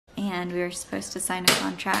and we were supposed to sign a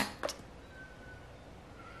contract.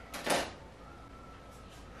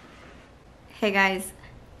 Hey guys,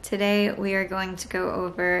 today we are going to go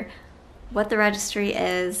over what the registry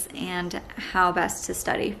is and how best to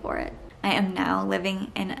study for it. I am now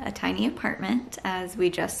living in a tiny apartment as we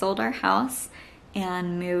just sold our house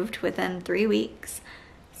and moved within 3 weeks.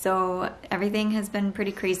 So everything has been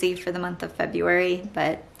pretty crazy for the month of February,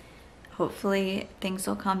 but hopefully things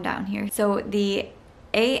will calm down here. So the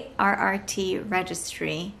ARRT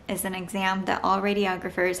Registry is an exam that all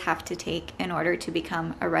radiographers have to take in order to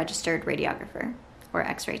become a registered radiographer or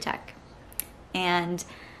X-ray tech. And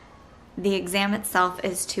the exam itself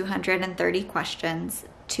is 230 questions.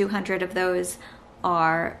 200 of those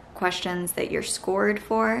are questions that you're scored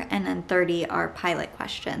for, and then 30 are pilot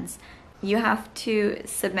questions. You have to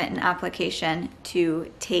submit an application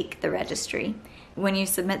to take the registry. When you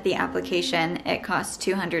submit the application, it costs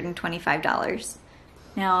 $225.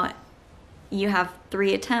 Now, you have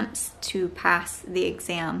 3 attempts to pass the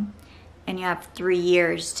exam, and you have 3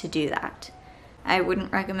 years to do that. I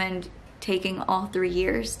wouldn't recommend taking all 3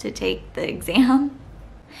 years to take the exam.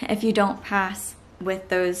 If you don't pass with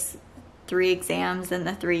those 3 exams in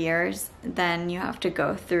the 3 years, then you have to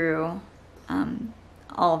go through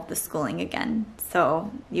all of the schooling again.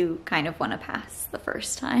 So you kind of want to pass the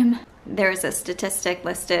first time. There's a statistic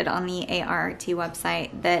listed on the ARRT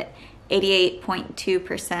website that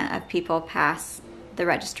 88.2% of people pass the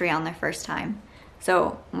registry on their first time.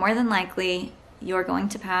 So more than likely, you're going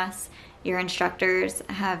to pass. Your instructors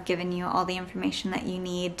have given you all the information that you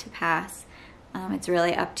need to pass. It's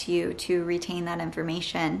really up to you to retain that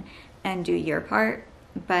information and do your part,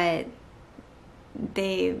 but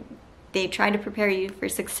they try to prepare you for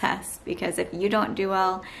success, because if you don't do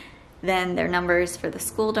well, then their numbers for the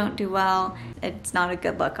school don't do well. It's not a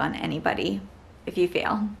good look on anybody if you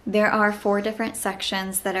fail. There are 4 different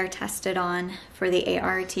sections that are tested on for the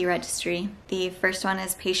ARRT registry. The first one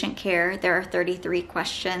is patient care. There are 33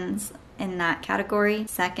 questions in that category.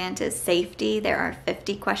 Second is safety. There are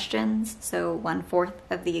 50 questions, so 1/4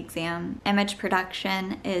 of the exam. Image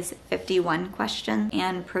production is 51 questions,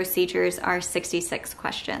 and procedures are 66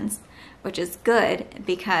 questions, which is good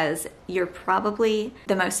because you're probably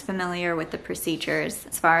the most familiar with the procedures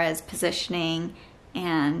as far as positioning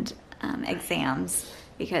and exams,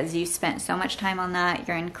 because you spent so much time on that.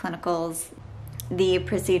 You're in clinicals. The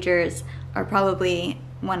procedures are probably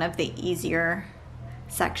one of the easier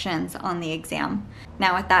sections on the exam.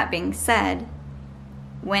 Now, with that being said,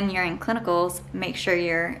 when you're in clinicals, make sure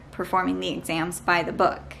you're performing the exams by the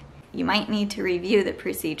book. You might need to review the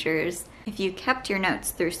procedures. If you kept your notes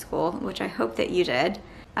through school, which I hope that you did,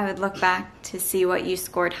 I would look back to see what you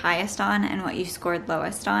scored highest on and what you scored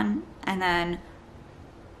lowest on, and then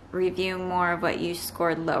review more of what you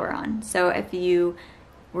scored lower on. So if you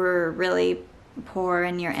were really poor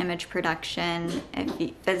in your image production,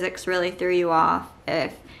 if physics really threw you off,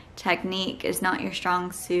 if technique is not your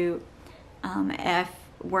strong suit, if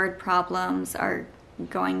word problems are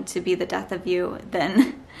going to be the death of you,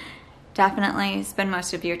 then definitely spend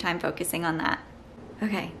most of your time focusing on that.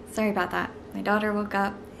 Okay, sorry about that. My daughter woke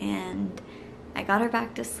up and I got her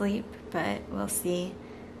back to sleep, but we'll see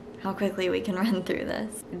how quickly we can run through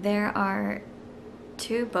this. There are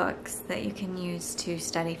 2 books that you can use to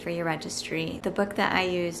study for your registry. The book that I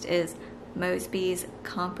used is Mosby's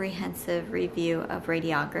Comprehensive Review of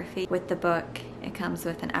Radiography. With the book, it comes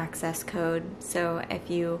with an access code, so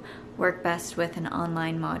if you work best with an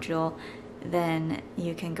online module, then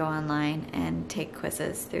you can go online and take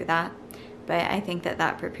quizzes through that. But I think that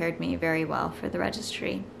that prepared me very well for the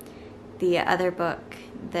registry. The other book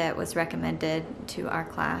that was recommended to our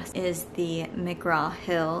class is the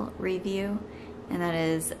McGraw-Hill Review, and that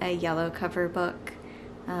is a yellow cover book,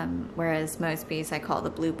 whereas Mosby's I call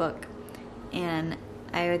the blue book. And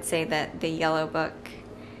I would say that the yellow book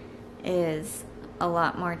is a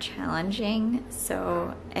lot more challenging,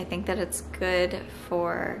 so I think that it's good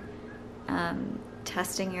for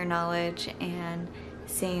testing your knowledge and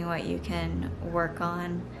seeing what you can work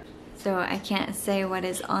on. So I can't say what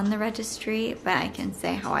is on the registry, but I can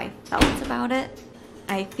say how I felt about it.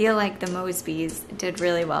 I feel like the Mosby's did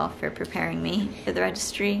really well for preparing me for the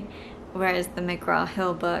registry, whereas the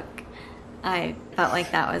McGraw-Hill book, I felt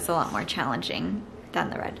like that was a lot more challenging than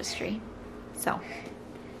the registry. So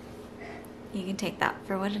you can take that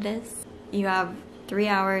for what it is. You have 3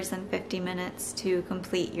 hours and 50 minutes to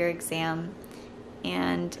complete your exam,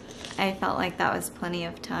 and I felt like that was plenty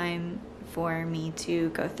of time for me to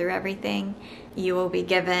go through everything. You will be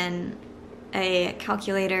given a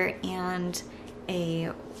calculator and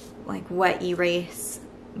a wet erase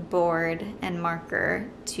board and marker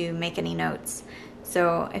to make any notes.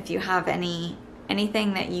 So if you have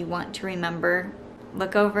anything that you want to remember,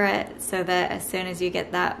 look over it so that as soon as you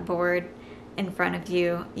get that board in front of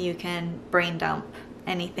you, you can brain dump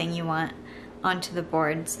anything you want onto the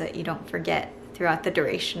board so that you don't forget throughout the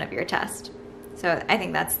duration of your test. So I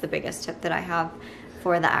think that's the biggest tip that I have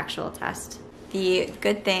for the actual test. The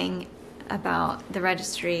good thing about the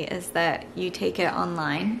registry is that you take it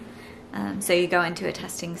online. So you go into a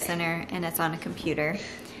testing center and it's on a computer.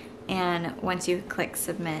 And once you click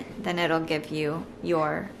submit, then it'll give you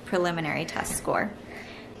your preliminary test score.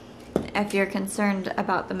 If you're concerned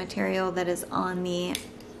about the material that is on the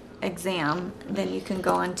exam, then you can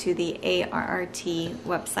go onto the ARRT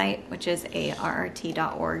website, which is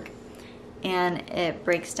arrt.org, and it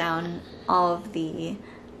breaks down all of the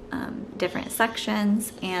different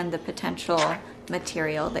sections and the potential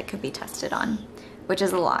material that could be tested on, which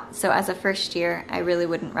is a lot. So as a first year, I really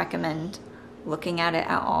wouldn't recommend looking at it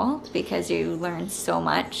at all because you learn so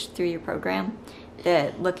much through your program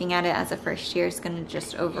that looking at it as a first year is going to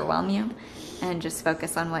just overwhelm you, and just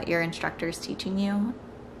focus on what your instructor is teaching you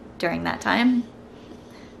during that time.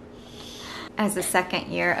 As a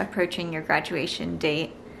second year approaching your graduation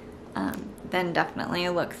date, then definitely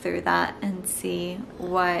look through that and see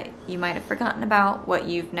what you might have forgotten about, what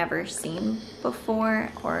you've never seen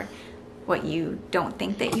before, or what you don't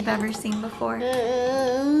think that you've ever seen before.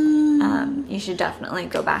 You should definitely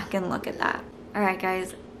go back and look at that. All right,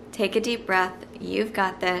 guys, take a deep breath. You've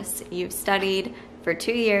got this. You've studied for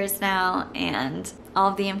 2 years now, and all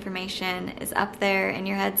of the information is up there in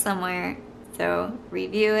your head somewhere. So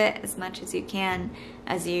review it as much as you can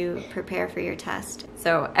as you prepare for your test.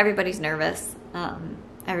 So everybody's nervous,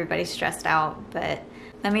 everybody's stressed out, but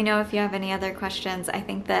let me know if you have any other questions. I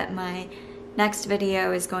think that my next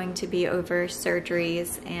video is going to be over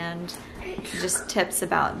surgeries and just tips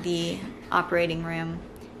about the operating room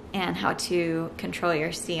and how to control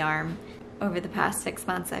your C-arm. Over the past 6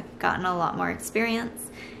 months, I've gotten a lot more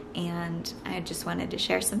experience, and I just wanted to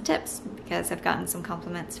share some tips because I've gotten some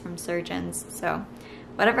compliments from surgeons. So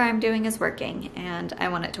whatever I'm doing is working, and I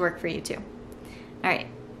want it to work for you too. All right,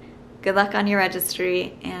 good luck on your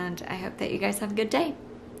registry, and I hope that you guys have a good day.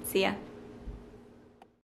 See ya.